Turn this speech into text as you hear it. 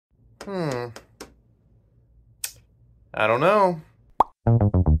I don't know.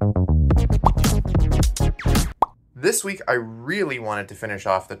 This week, I really wanted to finish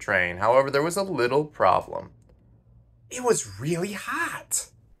off the train. However, there was a little problem. It was really hot.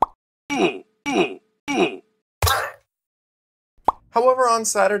 However, on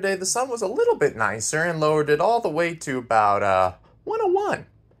Saturday, the sun was a little bit nicer and lowered it all the way to about 101.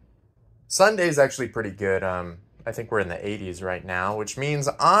 Sunday's actually pretty good. I think we're in the 80s right now, which means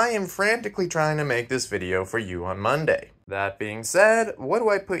I am frantically trying to make this video for you on Monday. That being said, what do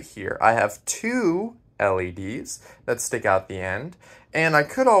I put here? I have two LEDs that stick out the end, and I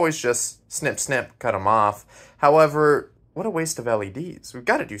could always just snip, cut them off. However, what a waste of LEDs. We've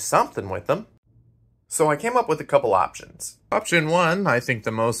got to do something with them. So I came up with a couple options. Option one, I think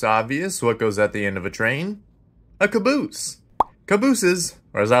the most obvious, what goes at the end of a train? A caboose. Cabooses,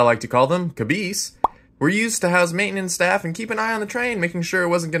 or as I like to call them, caboose, were used to house maintenance staff and keep an eye on the train, making sure it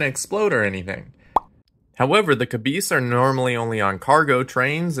wasn't going to explode or anything. However, the caboose are normally only on cargo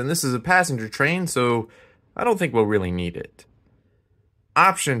trains, and this is a passenger train, so I don't think we'll really need it.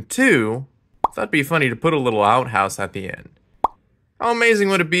 Option two, thought it'd be funny to put a little outhouse at the end. How amazing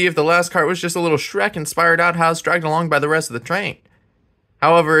would it be if the last cart was just a little Shrek-inspired outhouse dragged along by the rest of the train?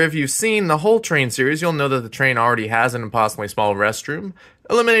 However, if you've seen the whole train series, you'll know that the train already has an impossibly small restroom,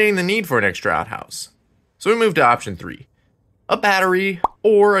 eliminating the need for an extra outhouse. So we move to option three, a battery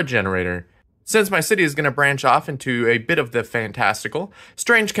or a generator. Since my city is going to branch off into a bit of the fantastical,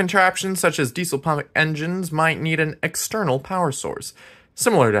 strange contraptions such as diesel pump engines might need an external power source,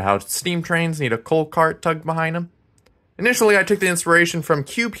 similar to how steam trains need a coal cart tugged behind them. Initially, I took the inspiration from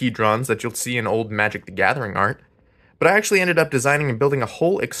cube hedrons that you'll see in old Magic the Gathering art, but I actually ended up designing and building a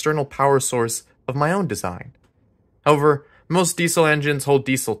whole external power source of my own design. However, most diesel engines hold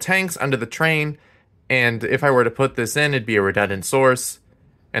diesel tanks under the train, and if I were to put this in, it'd be a redundant source,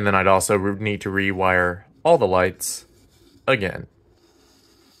 and then I'd also need to rewire all the lights again.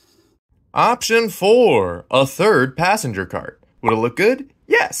 Option 4, a third passenger cart. Would it look good?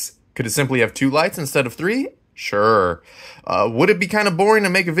 Yes. Could it simply have 2 lights instead of 3? Sure. Would it be kind of boring to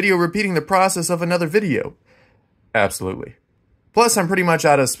make a video repeating the process of another video? Absolutely. Plus, I'm pretty much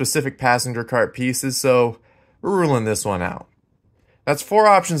out of specific passenger cart pieces, so we're ruling this one out. That's 4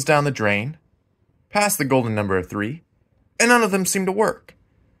 options down the drain, past the golden number of 3, and none of them seem to work.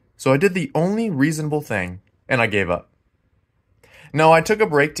 So I did the only reasonable thing, and I gave up. No, I took a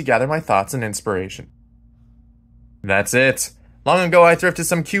break to gather my thoughts and inspiration. That's it. Long ago, I thrifted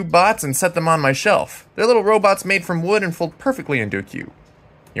some cube bots and set them on my shelf. They're little robots made from wood and fold perfectly into a cube.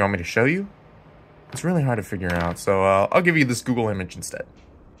 You want me to show you? It's really hard to figure out, so I'll give you this Google image instead.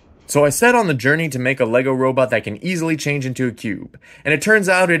 So I set on the journey to make a Lego robot that can easily change into a cube, and it turns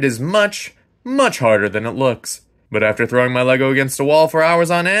out it is much, much harder than it looks. But after throwing my Lego against a wall for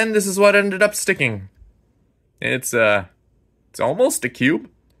hours on end, this is what ended up sticking. It's almost a cube.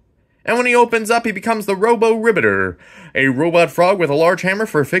 And when he opens up, he becomes the Robo-Ribbiter, a robot frog with a large hammer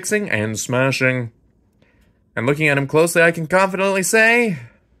for fixing and smashing. And looking at him closely, I can confidently say,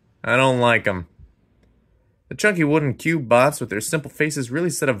 I don't like him. The chunky wooden cube bots with their simple faces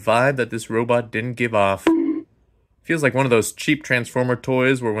really set a vibe that this robot didn't give off. Feels like one of those cheap Transformer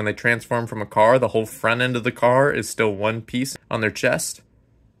toys where when they transform from a car, the whole front end of the car is still one piece on their chest.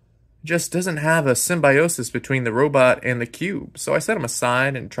 It just doesn't have a symbiosis between the robot and the cube, so I set him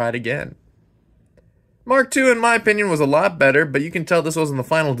aside and tried again. Mark II, in my opinion, was a lot better, but you can tell this wasn't the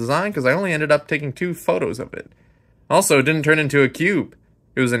final design because I only ended up taking 2 photos of it. Also, it didn't turn into a cube.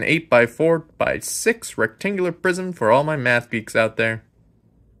 It was an 8x4x6 rectangular prism for all my math geeks out there.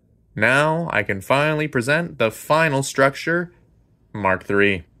 Now, I can finally present the final structure, Mark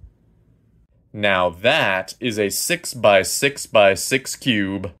III. Now that is a 6x6x6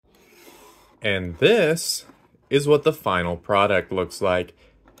 cube. And this is what the final product looks like.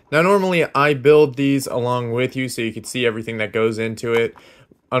 Now normally I build these along with you so you can see everything that goes into it.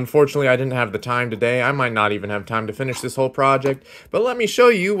 Unfortunately, I didn't have the time today. I might not even have time to finish this whole project. But let me show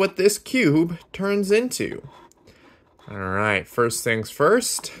you what this cube turns into. Alright, first things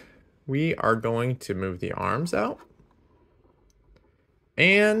first. We are going to move the arms out.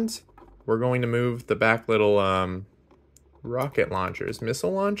 And we're going to move the back little rocket launchers,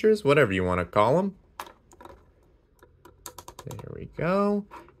 missile launchers, whatever you want to call them. There we go.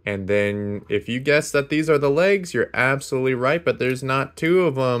 And then if you guess that these are the legs, you're absolutely right, but there's not 2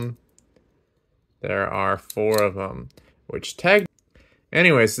 of them. There are 4 of them, which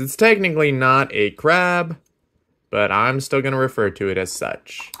anyways, it's technically not a crab, but I'm still going to refer to it as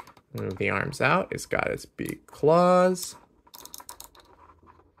such. Move the arms out. It's got its big claws.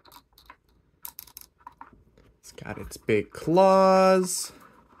 It's got its big claws.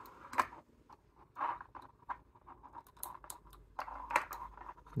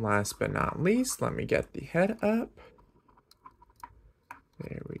 Last but not least, let me get the head up.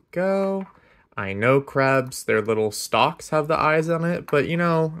 There we go. I know crabs, their little stalks have the eyes on it, but you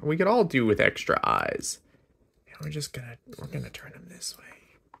know, we could all do with extra eyes. And we're gonna turn them this way.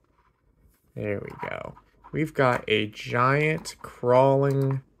 There we go. We've got a giant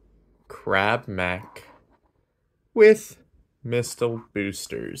crawling crab mech with missile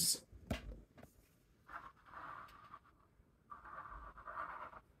boosters.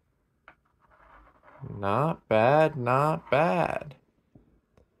 Not bad, not bad.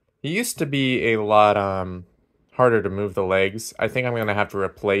 He used to be a lot harder to move the legs. I think I'm going to have to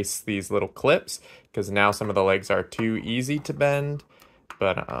replace these little clips because now some of the legs are too easy to bend.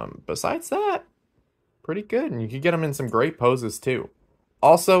 But besides that, pretty good. And you can get him in some great poses too.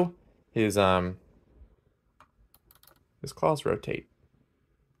 Also, his claws rotate.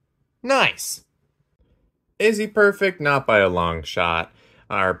 Nice! Is he perfect? Not by a long shot.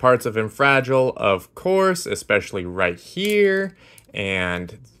 Are parts of him fragile? Of course, especially right here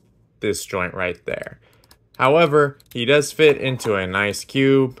and this joint right there. However, he does fit into a nice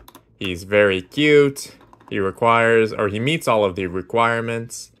cube. He's very cute. He meets all of the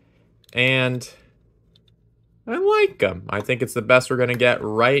requirements. And I like him. I think it's the best we're going to get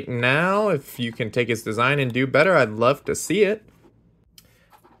right now. If you can take his design and do better, I'd love to see it.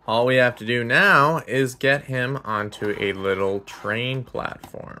 All we have to do now is get him onto a little train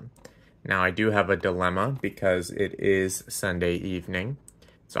platform. Now, I do have a dilemma because it is Sunday evening.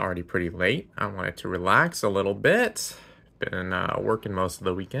 It's already pretty late. I wanted to relax a little bit. Been working most of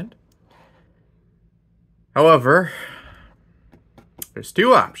the weekend. However, there's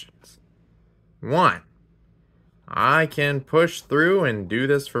two options. One, I can push through and do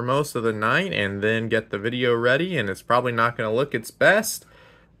this for most of the night and then get the video ready, and it's probably not going to look its best,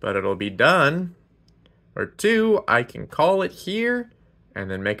 but it'll be done. Or two, I can call it here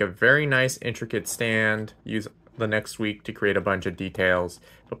and then make a very nice intricate stand, use the next week to create a bunch of details.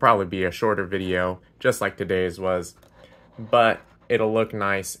 It'll probably be a shorter video, just like today's was, but it'll look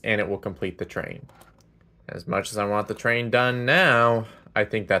nice and it will complete the train. As much as I want the train done now, I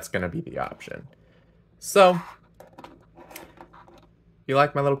think that's going to be the option. So, if you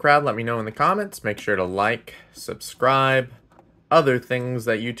like my little crowd, let me know in the comments. Make sure to like, subscribe, other things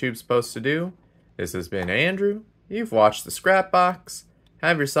that YouTube's supposed to do. This has been Andrew. You've watched the Scrap Box.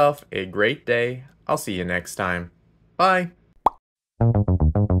 Have yourself a great day. I'll see you next time. Bye.